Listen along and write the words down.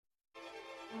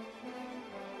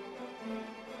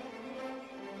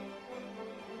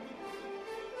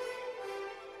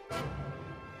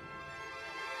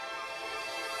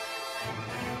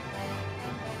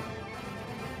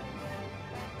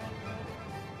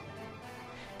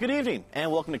Good evening,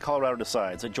 and welcome to Colorado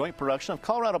Decides, a joint production of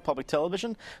Colorado Public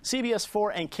Television, CBS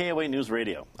 4, and KOA News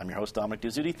Radio. I'm your host, Dominic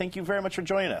Dezzutti. Thank you very much for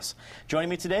joining us.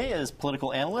 Joining me today is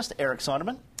political analyst Eric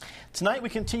Sonderman. Tonight, we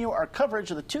continue our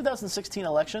coverage of the 2016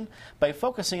 election by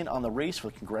focusing on the race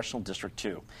for Congressional District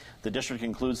 2. The district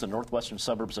includes the northwestern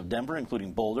suburbs of Denver,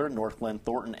 including Boulder, North Glen,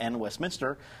 Thornton, and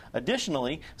Westminster.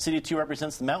 Additionally, City 2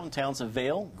 represents the mountain towns of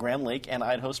Vail, Grand Lake, and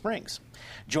Idaho Springs.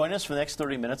 Join us for the next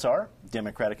 30 minutes are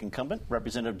Democratic incumbent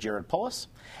Representative Jared Polis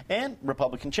and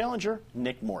Republican challenger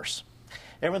Nic Morse.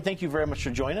 Everyone, thank you very much for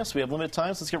joining us. We have limited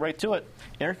time, so let's get right to it.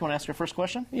 Eric, you want to ask your first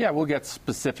question? Yeah, we'll get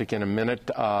specific in a minute,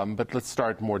 but let's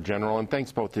start more general. And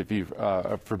thanks both of you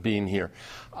for being here.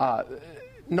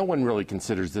 No one really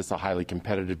considers this a highly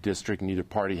competitive district. Neither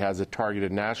party has it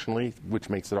targeted nationally, which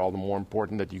makes it all the more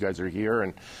important that you guys are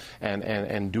here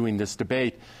and doing this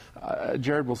debate.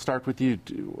 Jared, we'll start with you.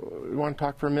 Do you want to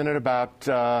talk for a minute about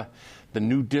the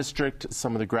new district,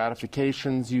 some of the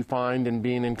gratifications you find in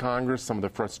being in Congress, some of the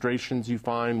frustrations you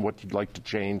find, what you'd like to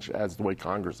change as the way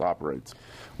Congress operates?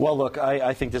 Well, look,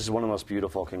 I think this is one of the most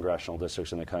beautiful congressional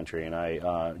districts in the country, and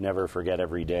I never forget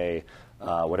every day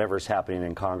whatever's happening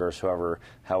in Congress,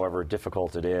 however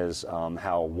difficult it is,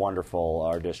 how wonderful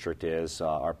our district is,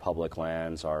 our public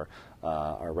lands, our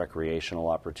recreational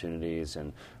opportunities,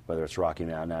 and whether it's Rocky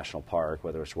Mountain National Park,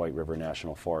 whether it's White River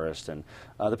National Forest. And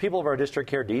the people of our district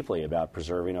care deeply about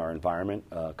preserving our environment,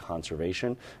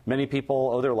 conservation. Many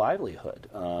people owe their livelihood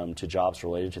to jobs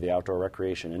related to the outdoor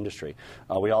recreation industry.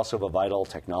 We also have a vital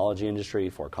technology industry,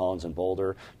 Fort Collins and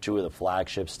Boulder, two of the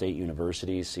flagship state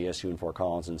universities, CSU and Fort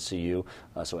Collins and CU.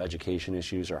 So education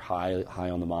issues are high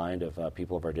on the mind of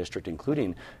people of our district,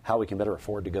 including how we can better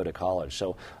afford to go to college.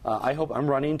 So I'm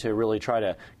running to really try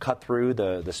to cut through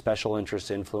the special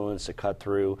interest influence, to cut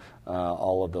through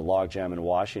all of the logjam in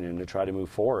Washington, to try to move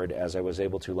forward, as I was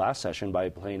able to last session, by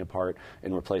playing a part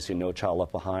in replacing No Child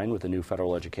Left Behind with a new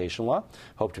federal education law.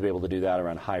 Hope to be able to do that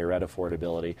around higher ed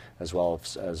affordability, as well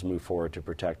as move forward to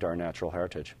protect our natural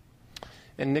heritage.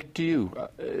 And Nic, to you,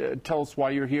 tell us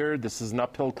why you're here. This is an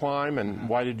uphill climb, and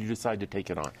why did you decide to take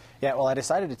it on? Yeah, well, I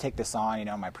decided to take this on.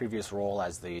 My previous role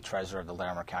as the treasurer of the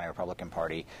Larimer County Republican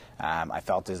Party, I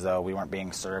felt as though we weren't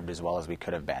being served as well as we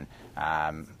could have been.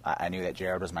 I knew that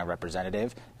Jared was my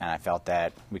representative, and I felt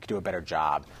that we could do a better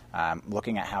job.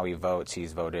 Looking at how he votes,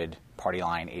 he's voted party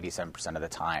line 87% of the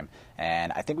time,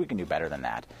 and I think we can do better than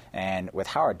that. And with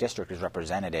how our district is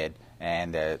represented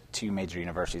and the two major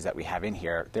universities that we have in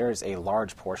here, there is a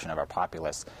large portion of our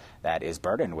populace that is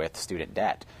burdened with student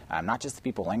debt. Not just the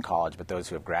people in college, but those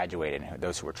who have graduated and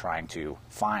those who are trying to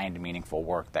find meaningful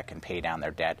work that can pay down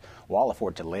their debt while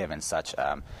afford to live in such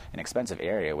an expensive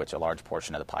area, which a large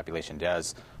portion of the population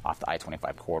does off the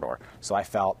I-25 corridor. So I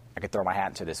felt I could throw my hat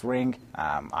into this ring.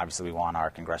 Obviously, we won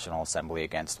our congressional assembly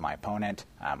against my opponent,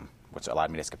 which allowed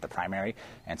me to skip the primary.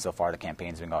 And so far, the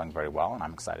campaign's been going very well, and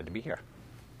I'm excited to be here.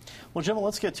 Well, gentlemen,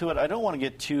 let's get to it. I don't want to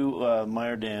get too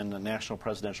mired in national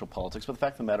presidential politics, but the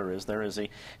fact of the matter is there is a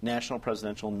national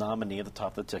presidential nominee at the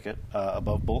top of the ticket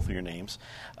above both of your names.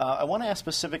 I want to ask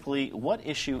specifically what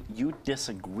issue you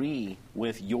disagree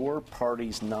with your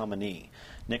party's nominee.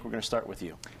 Nic, we're going to start with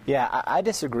you. Yeah, I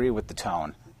disagree with the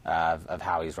tone of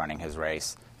how he's running his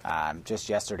race. Just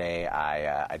yesterday,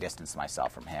 I distanced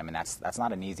myself from him, and that's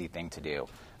not an easy thing to do.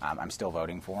 I'm still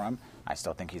voting for him. I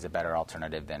still think he's a better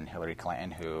alternative than Hillary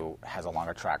Clinton, who has a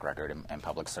longer track record in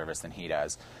public service than he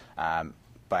does.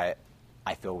 But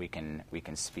I feel we can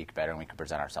speak better and we can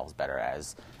present ourselves better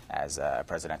as a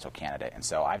presidential candidate. And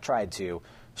so I've tried to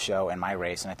show in my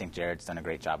race, and I think Jared's done a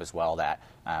great job as well, that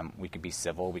we can be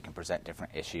civil, we can present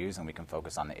different issues, and we can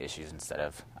focus on the issues instead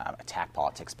of attack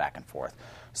politics back and forth.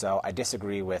 So I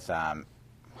disagree with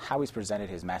how he's presented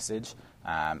his message,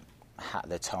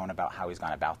 the tone about how he's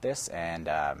gone about this, and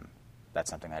that's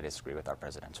something I disagree with our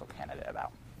presidential candidate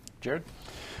about. Jared?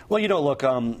 Well, look,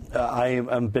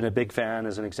 I've been a big fan,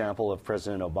 as an example, of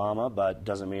President Obama, but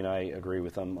doesn't mean I agree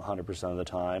with him 100% of the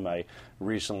time. I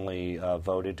recently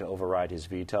voted to override his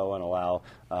veto and allow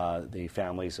the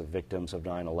families of victims of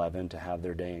 9/11 to have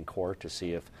their day in court to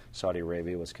see if Saudi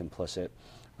Arabia was complicit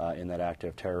in that act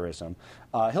of terrorism.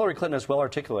 Hillary Clinton has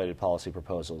well-articulated policy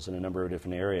proposals in a number of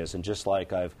different areas, and just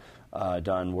like I've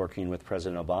done working with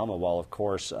President Obama, while of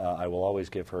course I will always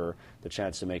give her the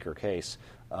chance to make her case,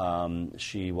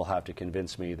 she will have to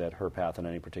convince me that her path on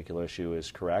any particular issue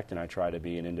is correct, and I try to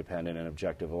be an independent and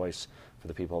objective voice for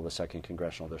the people of the 2nd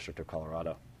Congressional District of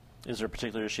Colorado. Is there a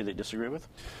particular issue that you disagree with?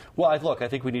 Well, I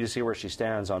think we need to see where she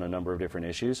stands on a number of different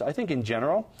issues. I think in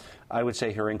general, I would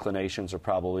say her inclinations are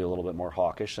probably a little bit more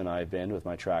hawkish than I've been with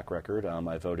my track record.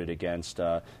 I voted against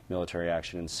military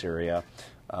action in Syria.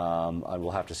 I will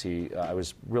have to see. I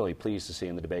was really pleased to see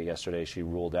in the debate yesterday she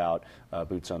ruled out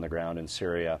boots on the ground in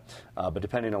Syria. But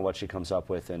depending on what she comes up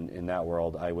with in that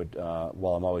world, I would,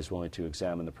 while I'm always willing to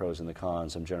examine the pros and the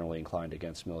cons, I'm generally inclined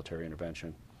against military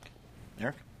intervention.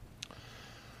 Eric?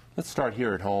 Let's start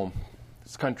here at home.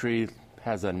 This country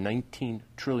has a $19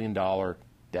 trillion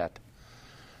debt.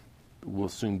 Will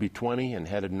soon be 20 and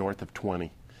headed north of 20.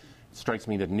 It strikes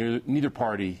me that neither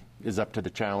party is up to the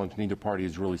challenge. Neither party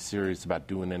is really serious about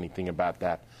doing anything about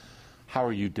that. How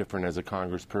are you different as a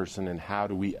congressperson, and how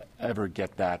do we ever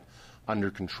get that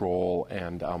under control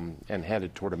and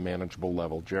headed toward a manageable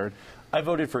level? Jared? I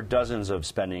voted for dozens of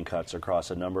spending cuts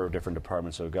across a number of different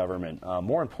departments of government.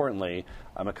 More importantly,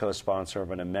 I'm a co-sponsor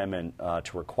of an amendment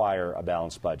to require a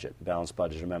balanced budget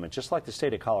amendment. Just like the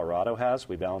state of Colorado has,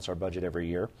 we balance our budget every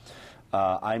year.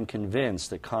 I'm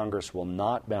convinced that Congress will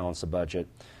not balance the budget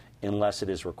unless it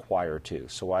is required to.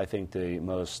 So I think the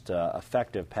most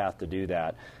effective path to do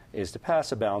that is to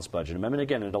pass a balanced budget amendment.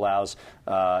 Again, it allows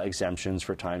exemptions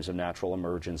for times of natural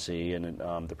emergency, and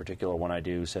the particular one I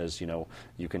do says,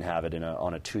 you can have it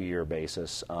on a 2-year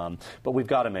basis. But we've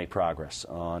got to make progress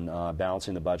on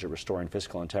balancing the budget, restoring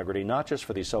fiscal integrity, not just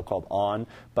for these so-called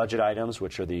on-budget items,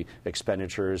 which are the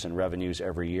expenditures and revenues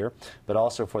every year, but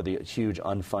also for the huge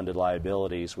unfunded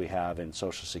liabilities we have in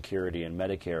Social Security and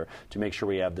Medicare, to make sure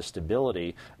we have the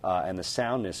stability and the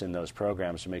soundness in those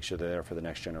programs to make sure they're there for the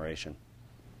next generation.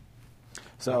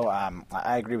 So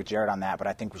I agree with Jared on that, but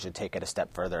I think we should take it a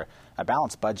step further. A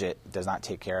balanced budget does not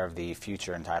take care of the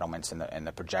future entitlements and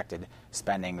the projected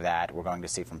spending that we're going to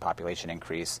see from population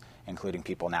increase, including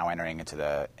people now entering into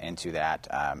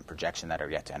that projection that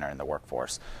are yet to enter in the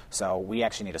workforce. So we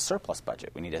actually need a surplus budget.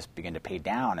 We need to begin to pay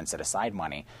down and set aside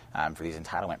money for these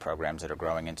entitlement programs that are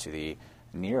growing into the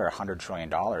near $100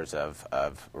 trillion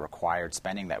of required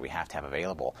spending that we have to have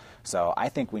available. So I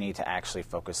think we need to actually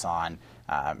focus on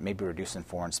maybe reducing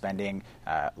foreign spending,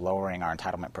 lowering our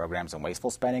entitlement programs and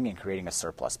wasteful spending, and creating a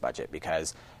surplus budget,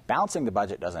 because balancing the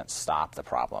budget doesn't stop the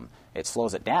problem. It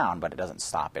slows it down, but it doesn't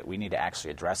stop it. We need to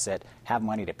actually address it, have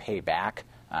money to pay back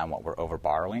what we're over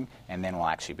borrowing, and then we'll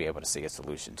actually be able to see a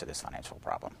solution to this financial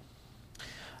problem.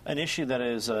 An issue that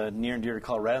is near and dear to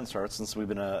Coloradans' hearts, since we've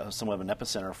been somewhat of an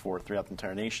epicenter for throughout the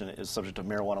entire nation, is the subject of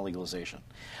marijuana legalization.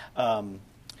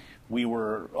 We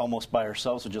were almost by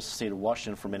ourselves with just the state of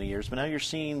Washington for many years, but now you're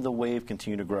seeing the wave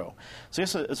continue to grow. So I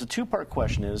guess it's a two-part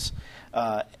question is,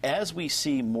 as we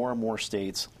see more and more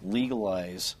states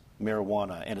legalize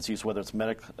marijuana and its use, whether it's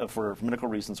for medical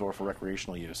reasons or for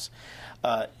recreational use,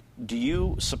 do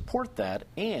you support that,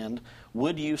 and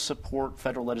would you support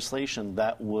federal legislation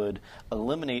that would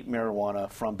eliminate marijuana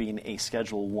from being a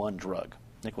Schedule I drug?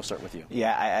 Nic, we'll start with you.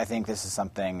 Yeah, I think this is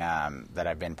something that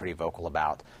I've been pretty vocal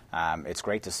about. It's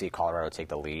great to see Colorado take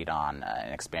the lead on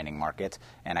an expanding market,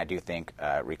 and I do think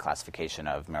reclassification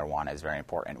of marijuana is very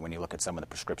important. When you look at some of the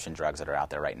prescription drugs that are out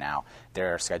there right now,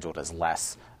 they're scheduled as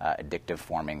less addictive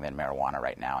forming than marijuana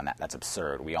right now, and that's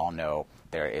absurd. We all know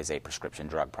there is a prescription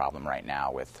drug problem right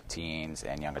now with teens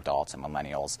and young adults and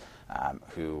millennials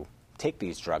who take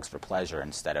these drugs for pleasure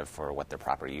instead of for what their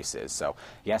proper use is. So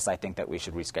yes, I think that we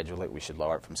should reschedule it. We should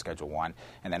lower it from Schedule I.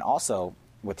 And then also,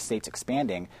 with states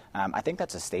expanding, I think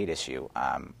that's a state issue.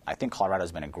 I think Colorado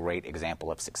has been a great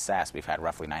example of success. We've had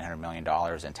roughly $900 million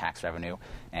in tax revenue,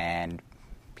 and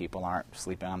people aren't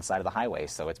sleeping on the side of the highway.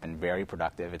 So it's been very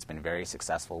productive. It's been very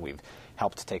successful. We've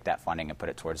helped take that funding and put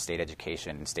it towards state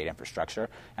education and state infrastructure.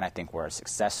 And I think we're a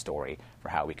success story for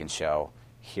how we can show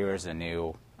here's a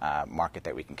new market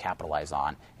that we can capitalize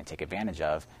on and take advantage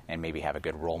of, and maybe have a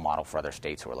good role model for other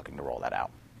states who are looking to roll that out.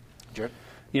 Jared?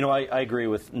 I agree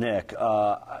with Nic.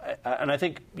 And I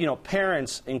think,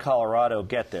 parents in Colorado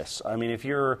get this. I mean, if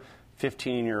you're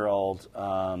 15-year-old,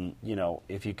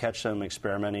 if you catch them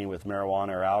experimenting with marijuana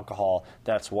or alcohol,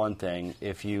 that's one thing.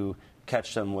 If you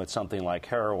catch them with something like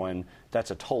heroin,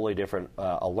 that's a totally different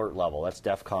alert level. That's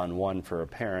DEFCON 1 for a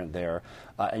parent there.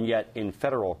 And yet in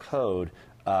federal code,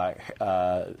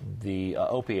 the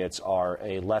opiates are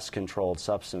a less controlled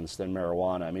substance than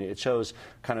marijuana. I mean, it shows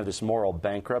kind of this moral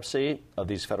bankruptcy of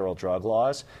these federal drug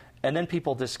laws. And then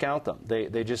people discount them.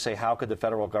 They just say, how could the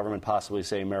federal government possibly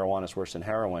say marijuana is worse than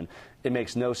heroin? It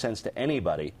makes no sense to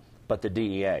anybody but the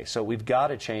DEA. So we've got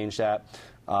to change that.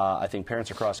 I think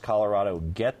parents across Colorado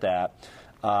get that.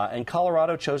 And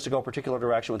Colorado chose to go a particular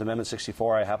direction with Amendment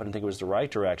 64. I happen to think it was the right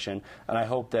direction, and I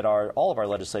hope that all of our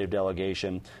legislative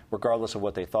delegation, regardless of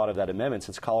what they thought of that amendment,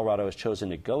 since Colorado has chosen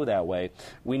to go that way,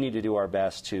 we need to do our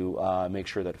best to make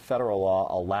sure that federal law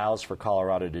allows for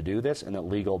Colorado to do this, and that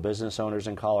legal business owners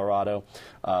in Colorado,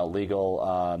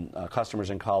 legal customers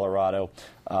in Colorado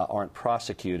aren't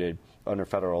prosecuted under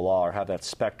federal law or have that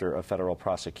specter of federal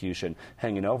prosecution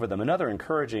hanging over them. Another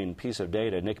encouraging piece of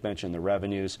data, Nick mentioned the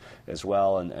revenues as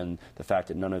well, and the fact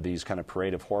that none of these kind of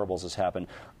parade of horribles has happened.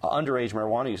 Underage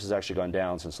marijuana use has actually gone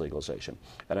down since legalization.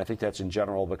 And I think that's in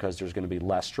general because there's going to be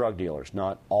less drug dealers.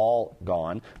 Not all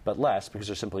gone, but less, because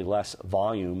there's simply less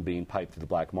volume being piped through the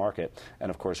black market. And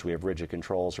of course, we have rigid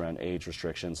controls around age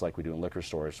restrictions like we do in liquor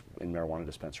stores in marijuana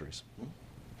dispensaries.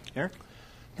 Eric?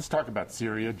 Let's talk about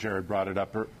Syria. Jared brought it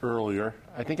up earlier.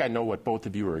 I think I know what both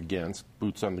of you are against,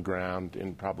 boots on the ground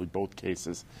in probably both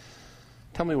cases.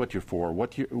 Tell me what you're for.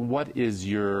 What is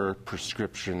your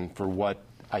prescription for what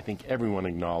I think everyone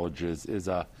acknowledges is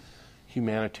a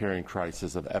humanitarian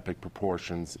crisis of epic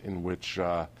proportions in which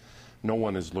no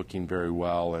one is looking very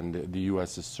well, and the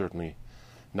U.S. is certainly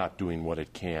not doing what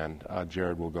it can.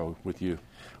 Jared, we'll go with you.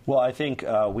 Well, I think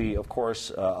we, of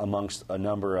course, amongst a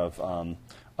number of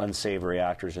unsavory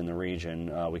actors in the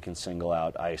region, we can single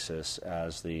out ISIS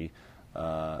as the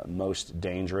most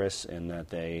dangerous in that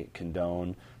they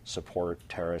condone, support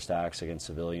terrorist acts against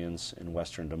civilians in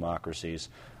Western democracies,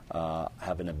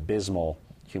 have an abysmal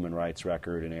human rights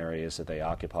record in areas that they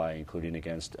occupy, including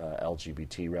against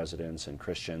LGBT residents and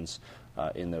Christians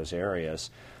in those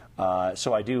areas.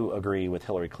 So I do agree with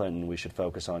Hillary Clinton. We should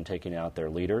focus on taking out their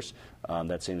leaders.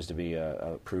 That seems to be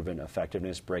a proven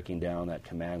effectiveness, breaking down that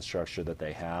command structure that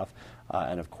they have,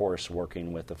 and of course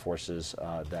working with the forces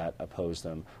that oppose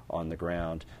them on the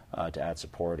ground to add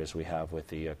support, as we have with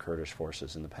the Kurdish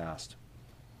forces in the past.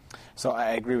 So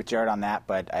I agree with Jared on that,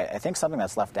 but I think something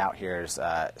that's left out here is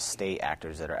state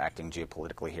actors that are acting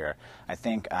geopolitically here. I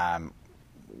think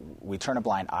we turn a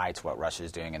blind eye to what Russia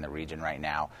is doing in the region right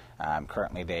now.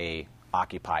 Currently, they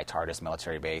occupy Tartus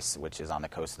military base, which is on the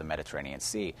coast of the Mediterranean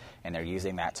Sea, and they're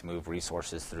using that to move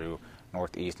resources through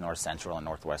northeast, north central, and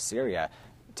northwest Syria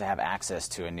to have access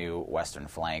to a new western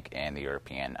flank in the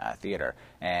European theater.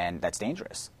 And that's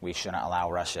dangerous. We shouldn't allow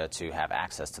Russia to have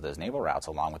access to those naval routes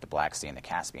along with the Black Sea and the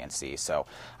Caspian Sea. So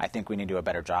I think we need to do a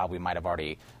better job. We might have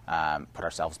already put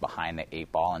ourselves behind the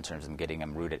 8 ball in terms of getting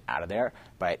them rooted out of there.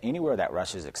 But anywhere that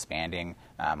Russia is expanding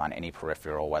on any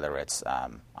peripheral, whether it's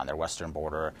on their western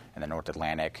border in the North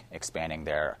Atlantic, expanding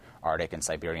their Arctic and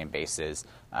Siberian bases,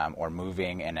 or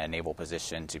moving in a naval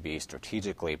position to be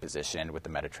strategically positioned with the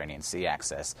Mediterranean Sea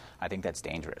access, I think that's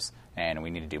dangerous, and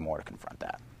we need to do more to confront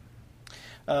that.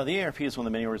 The ARP is one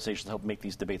of the many organizations that help make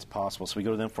these debates possible, so we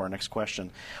go to them for our next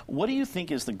question. What do you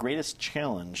think is the greatest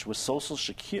challenge with Social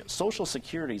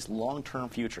Security's long-term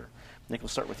future? Nick, we'll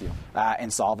start with you.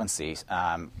 Insolvency.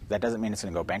 That doesn't mean it's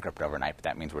going to go bankrupt overnight, but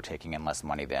that means we're taking in less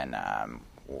money than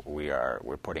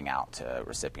we're putting out to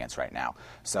recipients right now.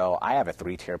 So I have a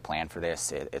 3-tier plan for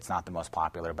this. It's not the most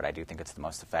popular, but I do think it's the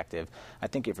most effective. I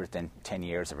think if within 10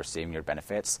 years of receiving your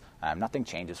benefits, nothing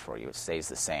changes for you. It stays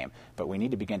the same. But we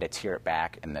need to begin to tier it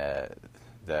back in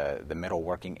the middle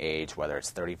working age, whether it's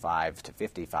 35 to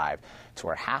 55, to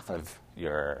where half of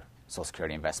your Social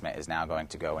Security investment is now going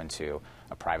to go into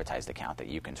a privatized account that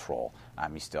you control.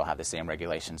 You still have the same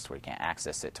regulations where you can't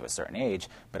access it to a certain age,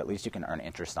 but at least you can earn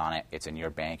interest on it. It's in your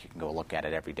bank. You can go look at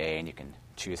it every day, and you can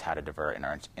choose how to divert and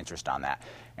earn interest on that.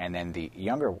 And then the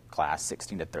younger class,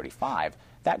 16 to 35,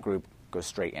 that group goes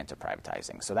straight into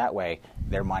privatizing. So that way,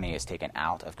 their money is taken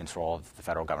out of control of the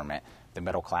federal government. The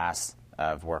middle class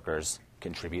of workers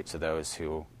contribute to those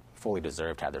who fully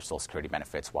deserve to have their Social Security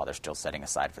benefits while they're still setting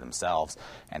aside for themselves.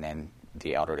 And then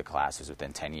the elderly class who's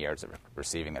within 10 years of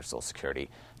receiving their Social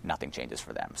Security, nothing changes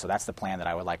for them. So that's the plan that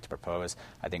I would like to propose.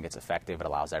 I think it's effective. It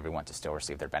allows everyone to still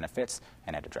receive their benefits,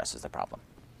 and it addresses the problem.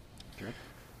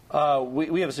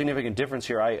 We have a significant difference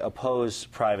here. I oppose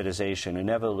privatization.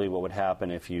 Inevitably, what would happen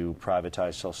if you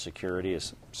privatize Social Security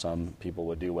is some people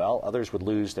would do well. Others would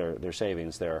lose their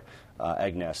savings, their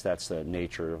egg nest. That's the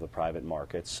nature of the private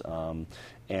markets.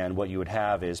 And what you would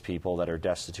have is people that are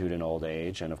destitute in old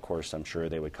age, and of course I'm sure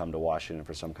they would come to Washington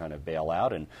for some kind of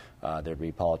bailout, and there'd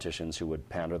be politicians who would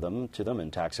pander to them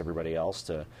and tax everybody else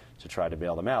to try to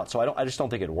bail them out. So I just don't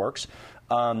think it works.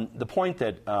 The point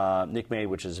that Nick made,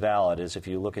 which is valid, is if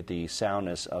you look at the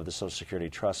soundness of the Social Security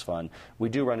Trust Fund, we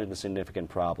do run into significant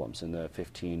problems in the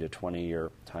 15 to 20-year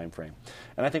time frame.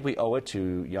 And I think we owe it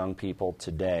to young people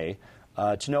today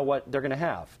to know what they're going to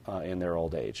have in their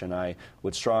old age. And I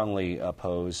would strongly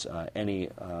oppose any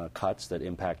cuts that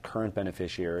impact current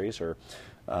beneficiaries or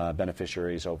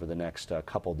beneficiaries over the next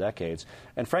couple decades.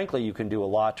 And frankly, you can do a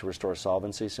lot to restore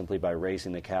solvency simply by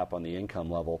raising the cap on the income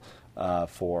level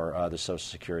for the Social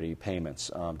Security payments,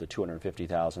 the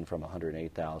 $250,000 from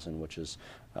 $108,000, which is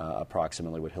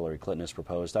approximately what Hillary Clinton has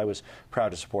proposed. I was proud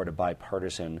to support a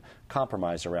bipartisan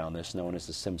compromise around this, known as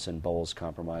the Simpson-Bowles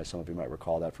compromise. Some of you might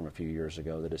recall that from a few years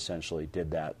ago, that essentially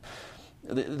did that.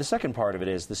 The second part of it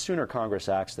is the sooner Congress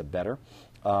acts, the better.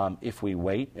 If we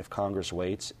wait, if Congress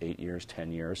waits 8 years,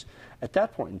 10 years, at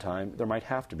that point in time, there might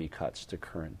have to be cuts to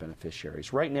current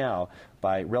beneficiaries. Right now,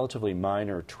 by relatively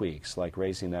minor tweaks, like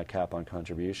raising that cap on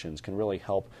contributions, can really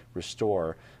help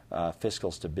restore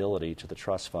fiscal stability to the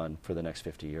trust fund for the next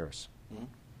 50 years. Mm-hmm.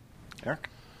 Eric?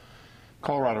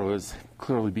 Colorado has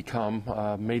clearly become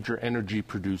a major energy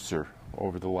producer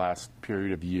over the last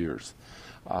period of years.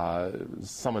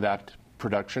 Some of that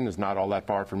production is not all that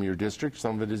far from your district.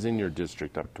 Some of it is in your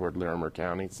district up toward Larimer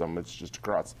County. Some of it's just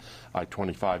across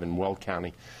I-25 in Weld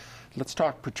County. Let's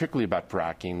talk particularly about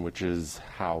fracking, which is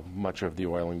how much of the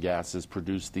oil and gas is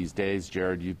produced these days.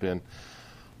 Jared, you've been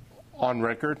on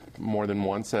record more than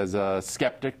once as a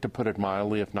skeptic, to put it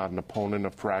mildly, if not an opponent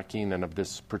of fracking and of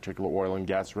this particular oil and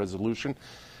gas resolution.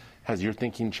 Has your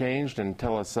thinking changed? And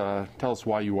tell us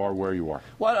why you are where you are.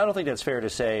 Well, I don't think that's fair to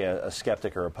say a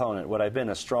skeptic or opponent. What I've been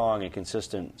a strong and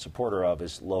consistent supporter of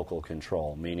is local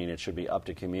control, meaning it should be up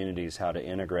to communities how to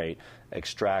integrate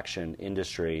extraction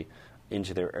industry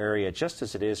into their area, just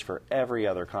as it is for every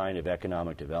other kind of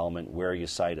economic development, where you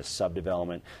cite a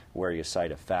subdevelopment, where you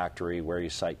cite a factory, where you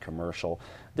cite commercial.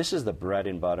 This is the bread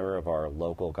and butter of our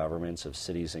local governments of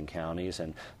cities and counties,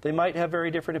 and they might have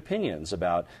very different opinions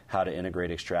about how to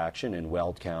integrate extraction in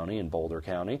Weld County and Boulder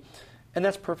County. And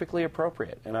that's perfectly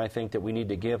appropriate. And I think that we need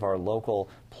to give our local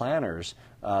planners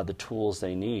the tools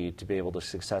they need to be able to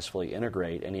successfully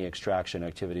integrate any extraction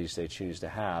activities they choose to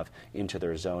have into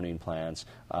their zoning plans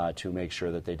to make sure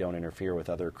that they don't interfere with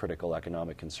other critical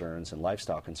economic concerns and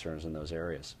lifestyle concerns in those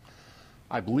areas.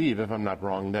 I believe, if I'm not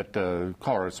wrong, that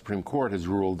Colorado Supreme Court has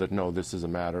ruled that no, this is a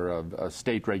matter of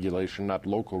state regulation, not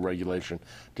local regulation.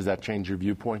 Does that change your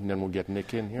viewpoint? And then we'll get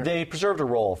Nic in here. They preserved a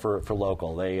role for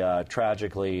local. They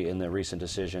tragically, in the recent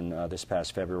decision this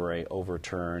past February,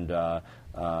 overturned a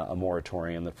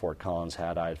moratorium that Fort Collins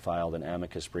had. I had filed an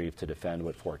amicus brief to defend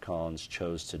what Fort Collins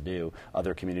chose to do.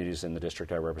 Other communities in the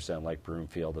district I represent, like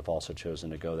Broomfield, have also chosen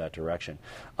to go that direction.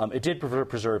 It did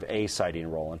preserve a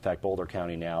siting role. In fact, Boulder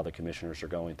County now, the commissioners are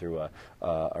going through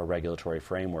a regulatory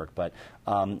framework. But,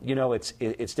 you know,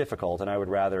 it's difficult, and I would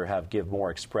rather give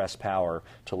more express power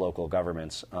to local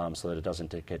governments so that it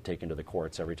doesn't get taken to the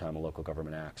courts every time a local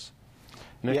government acts.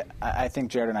 Nic? Yeah, I think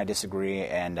Jared and I disagree,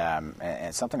 and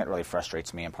something that really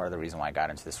frustrates me, and part of the reason why I got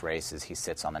into this race, is he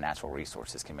sits on the Natural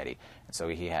Resources Committee, and so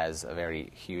he has a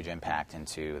very huge impact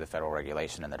into the federal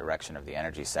regulation and the direction of the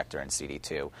energy sector in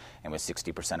CD2. And with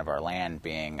 60% of our land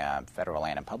being federal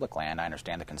land and public land, I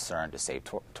understand the concern to save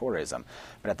tourism,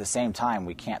 but at the same time,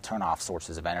 we can't turn off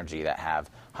sources of energy that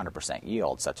have 100%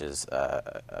 yield, such as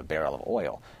a barrel of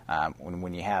oil.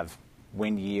 When you have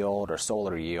wind yield or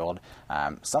solar yield,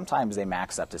 sometimes they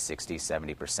max up to 60,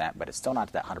 70%, but it's still not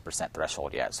to that 100%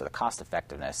 threshold yet. So the cost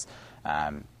effectiveness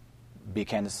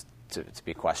begins to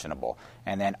be questionable.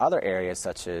 And then other areas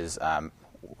such as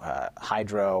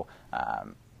hydro,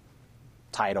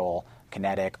 tidal,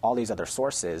 kinetic, all these other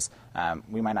sources,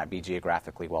 we might not be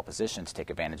geographically well positioned to take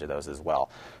advantage of those as well.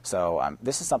 So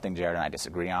this is something Jared and I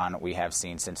disagree on. We have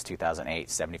seen since 2008,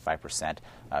 75%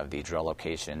 of the drill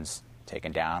locations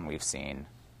taken down. We've seen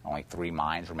only 3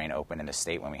 mines remain open in the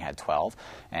state when we had 12.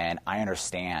 And I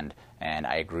understand and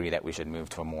I agree that we should move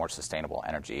to a more sustainable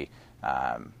energy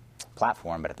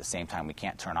platform, but at the same time, we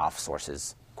can't turn off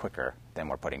sources quicker than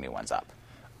we're putting new ones up.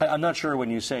 I'm not sure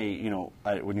when you say,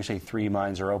 when you say 3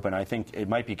 mines are open, I think it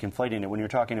might be conflating it. When you're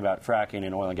talking about fracking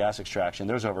and oil and gas extraction,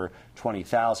 there's over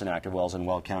 20,000 active wells in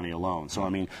Weld County alone. So, I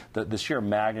mean, the sheer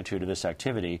magnitude of this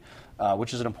activity,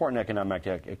 which is an important economic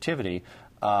activity,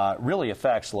 really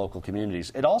affects local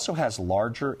communities. It also has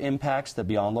larger impacts that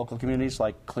beyond local communities,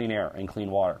 like clean air and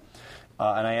clean water.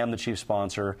 And I am the chief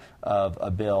sponsor of a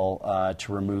bill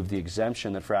to remove the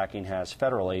exemption that fracking has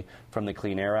federally from the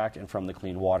Clean Air Act and from the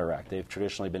Clean Water Act. They've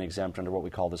traditionally been exempt under what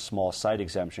we call the small site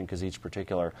exemption, because each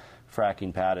particular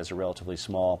fracking pad has a relatively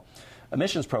small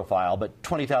emissions profile, but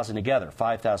 20,000 together,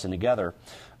 5,000 together,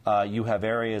 you have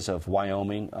areas of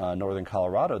Wyoming, northern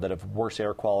Colorado, that have worse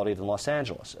air quality than Los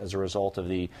Angeles as a result of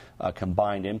the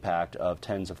combined impact of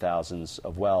tens of thousands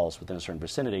of wells within a certain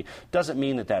vicinity. Doesn't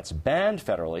mean that that's banned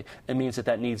federally. It means that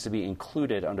that needs to be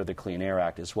included under the Clean Air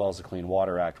Act as well as the Clean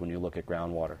Water Act when you look at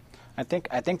groundwater. I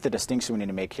think the distinction we need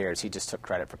to make here is he just took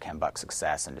credit for Ken Buck's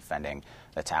success in defending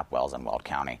the tap wells in Weld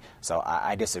County. So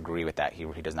I disagree with that. He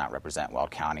does not represent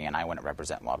Weld County, and I wouldn't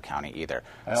represent Weld County either.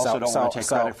 I also don't want to take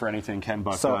credit for anything Ken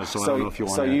Buck does, so I don't know if you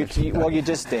want to. Well, you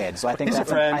just did. So I think that's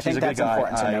important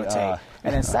to notate.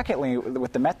 And then secondly,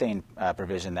 with the methane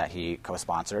provision that he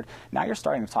co-sponsored, now you're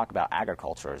starting to talk about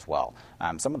agriculture as well.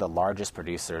 Some of the largest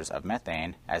producers of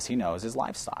methane, as he knows, is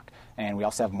livestock. And we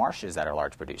also have marshes that are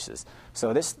large producers.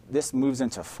 So this moves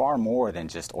into far more than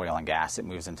just oil and gas. It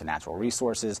moves into natural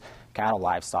resources, cattle,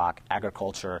 livestock,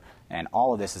 agriculture, and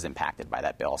all of this is impacted by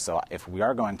that bill. So if we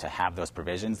are going to have those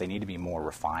provisions, they need to be more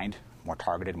refined, more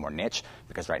targeted, more niche,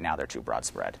 because right now they're too broad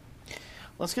spread.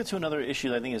 Let's get to another issue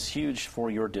that I think is huge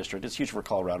for your district. It's huge for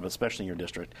Colorado, but especially in your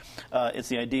district. It's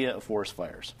the idea of forest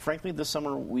fires. Frankly, this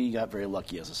summer we got very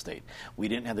lucky as a state. We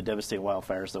didn't have the devastating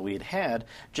wildfires that we had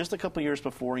just a couple years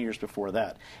before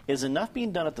that. Is enough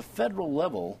being done at the federal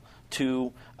level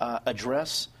to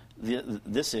address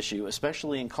this issue,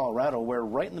 especially in Colorado, where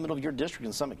right in the middle of your district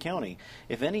in Summit County,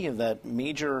 if any of that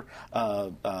major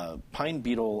pine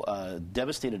beetle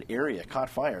devastated area caught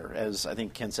fire, as I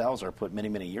think Ken Salazar put many,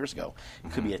 many years ago,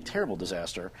 it could be a terrible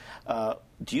disaster.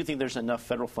 Do you think there's enough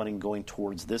federal funding going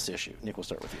towards this issue? Nick, we'll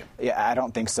start with you. Yeah, I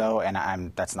don't think so,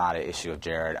 and that's not an issue of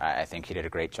Jared. I think he did a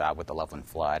great job with the Loveland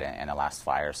flood and the last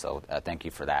fire, so thank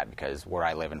you for that, because where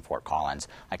I live in Fort Collins,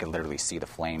 I could literally see the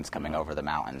flames coming over the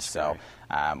mountains. So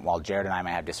while Jared and I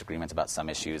may have disagreements about some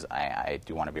issues, I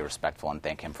do want to be respectful and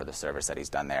thank him for the service that he's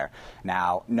done there.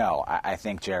 Now, no, I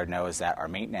think Jared knows that our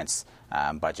maintenance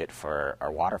budget for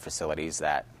our water facilities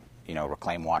that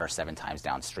reclaim water 7 times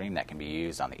downstream that can be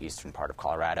used on the eastern part of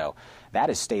Colorado, that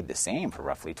has stayed the same for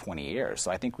roughly 20 years.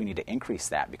 So I think we need to increase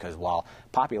that, because while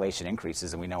population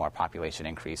increases, and we know our population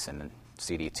increase in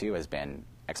CD2 has been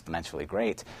exponentially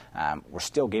great, we're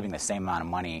still giving the same amount of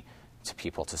money to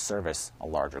people to service a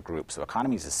larger group. So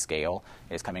economies of scale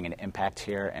is coming into impact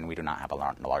here, and we do not have a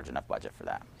large enough budget for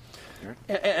that.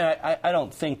 And I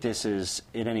don't think this is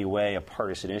in any way a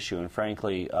partisan issue. And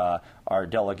frankly, our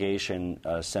delegation,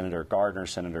 Senator Gardner,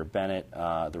 Senator Bennett,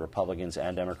 the Republicans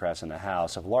and Democrats in the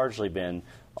House have largely been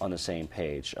on the same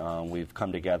page. We've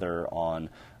come together on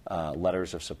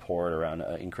letters of support around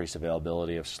increased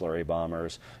availability of slurry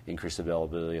bombers, increased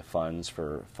availability of funds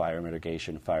for fire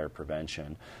mitigation, fire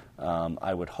prevention.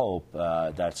 I would hope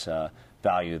that's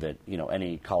value that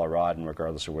any Coloradan,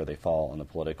 regardless of where they fall on the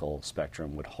political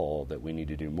spectrum, would hold, that we need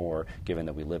to do more, given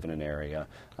that we live in an area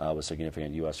with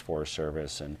significant U.S. Forest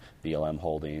Service and BLM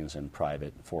holdings and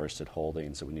private forested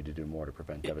holdings, that we need to do more to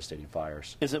prevent devastating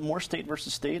fires. Is it more state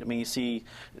versus state? I mean, you see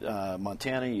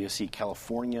Montana, you see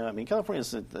California. I mean, California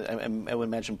is, I would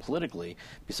imagine, politically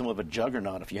be somewhat of a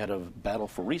juggernaut if you had a battle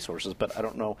for resources, but I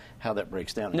don't know how that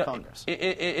breaks down in Congress.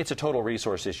 It's a total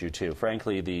resource issue, too.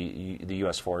 Frankly, the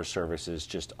U.S. Forest Service is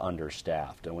just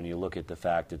understaffed. And when you look at the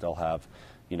fact that they'll have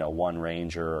one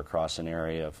ranger across an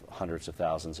area of hundreds of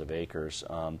thousands of acres,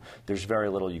 there's very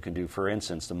little you can do, for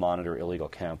instance, to monitor illegal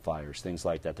campfires, things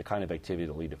like that, the kind of activity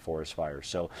that lead to forest fires.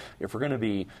 So if we're going to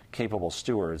be capable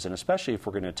stewards, and especially if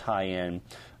we're going to tie in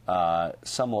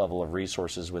some level of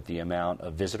resources with the amount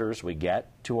of visitors we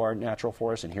get to our natural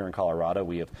forests, and here in Colorado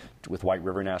we have, with White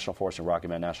River National Forest and Rocky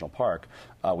Mountain National Park,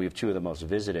 we have 2 of the most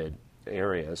visited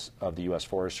areas of the U.S.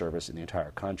 Forest Service in the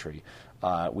entire country.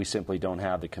 We simply don't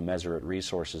have the commensurate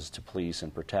resources to police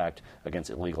and protect against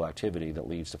illegal activity that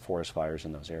leads to forest fires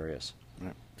in those areas.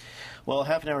 Right. Well,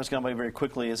 half an hour has gone by very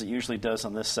quickly, as it usually does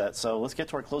on this set, so let's get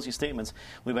to our closing statements.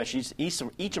 We've asked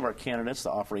each of our candidates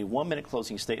to offer a 1-minute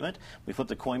closing statement. We flipped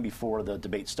a coin before the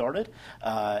debate started,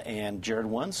 and Jared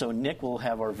won, so Nick will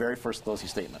have our very first closing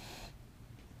statement.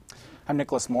 I'm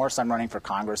Nic Morse. I'm running for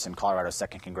Congress in Colorado's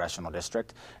 2nd Congressional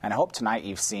District, and I hope tonight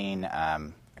you've seen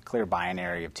a clear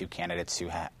binary of 2 candidates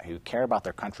who care about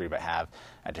their country but have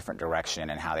a different direction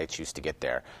in how they choose to get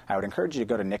there. I would encourage you to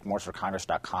go to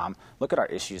nicmorseforcongress.com, look at our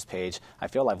issues page. I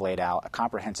feel I've laid out a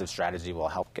comprehensive strategy that will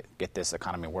help get this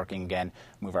economy working again,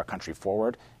 move our country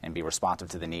forward, and be responsive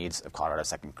to the needs of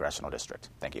Colorado's 2nd Congressional District.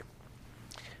 Thank you.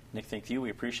 Nick, thank you. We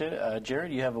appreciate it.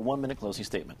 Jared, you have a 1-minute closing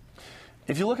statement.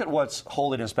 If you look at what's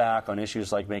holding us back on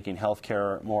issues like making health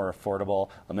care more affordable,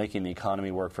 making the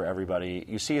economy work for everybody,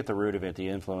 you see at the root of it the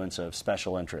influence of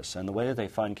special interests. And the way that they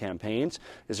fund campaigns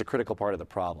is a critical part of the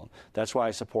problem. That's why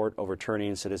I support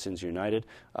overturning Citizens United,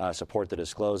 support the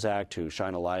Disclose Act to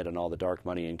shine a light on all the dark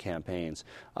money in campaigns,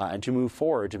 and to move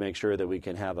forward to make sure that we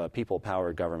can have a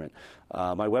people-powered government.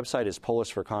 My website is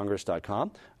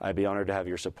polisforcongress.com. I'd be honored to have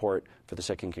your support for the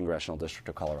 2nd Congressional District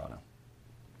of Colorado.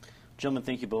 Gentlemen,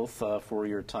 thank you both for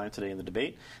your time today in the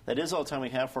debate. That is all the time we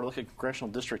have for a look at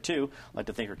Congressional District 2. I'd like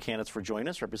to thank our candidates for joining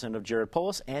us, Representative Jared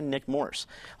Polis and Nic Morse.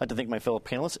 I'd like to thank my fellow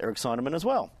panelists, Eric Sonderman, as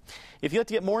well. If you'd like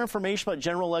to get more information about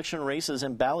general election races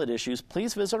and ballot issues,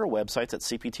 please visit our websites at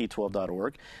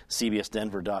cpt12.org,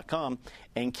 cbsdenver.com,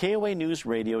 and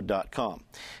koanewsradio.com.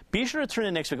 Be sure to tune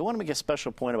in next week. I want to make a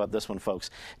special point about this one, folks.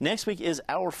 Next week is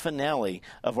our finale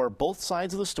of our Both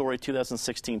Sides of the Story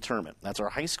 2016 tournament. That's our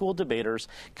high school debaters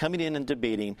coming in and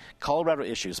debating Colorado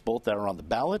issues, both that are on the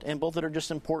ballot and both that are just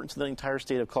important to the entire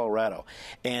state of Colorado.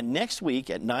 And next week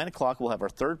at 9 o'clock, we'll have our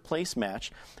third place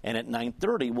match, and at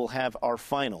 9:30, we'll have our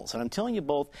finals. And I'm telling you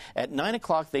both, at 9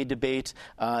 o'clock, they debate,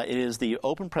 it is the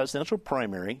open presidential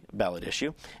primary ballot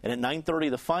issue, and at 9:30,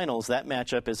 the finals, that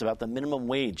matchup is about the minimum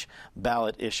wage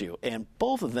ballot issue. And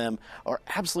both of them are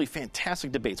absolutely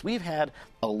fantastic debates. We've had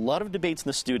a lot of debates in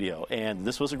the studio, and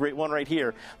this was a great one right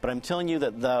here, but I'm telling you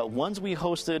that the ones we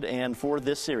hosted and for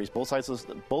this series, Both Sides of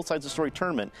the Story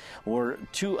tournament, were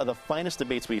two of the finest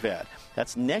debates we've had.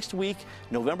 That's next week,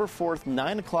 November 4th,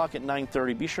 9 o'clock at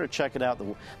 9:30. Be sure to check it out.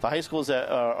 The high schools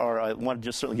that I want to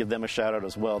just certainly give them a shout out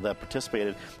as well that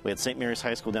participated. We had St. Mary's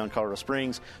High School down in Colorado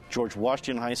Springs, George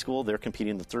Washington High School, they're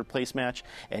competing in the third place match,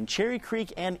 and Cherry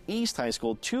Creek and East High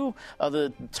School, two of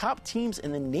the top teams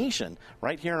in the nation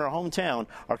right here in our hometown,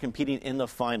 are competing in the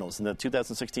finals in the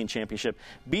 2016 championship.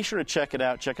 Be sure to check it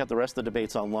out. Check out the rest of the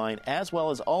debates online, as well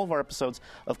as all of our episodes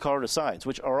of Colorado Sides,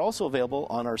 which are also available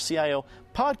on our CIO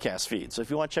podcast feed. So if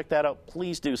you want to check that out,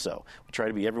 please do so. We try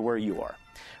to be everywhere you are.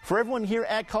 For everyone here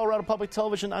at Colorado Public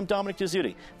Television, I'm Dominic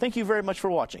Deicdes. Thank you very much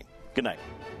for watching. Good night.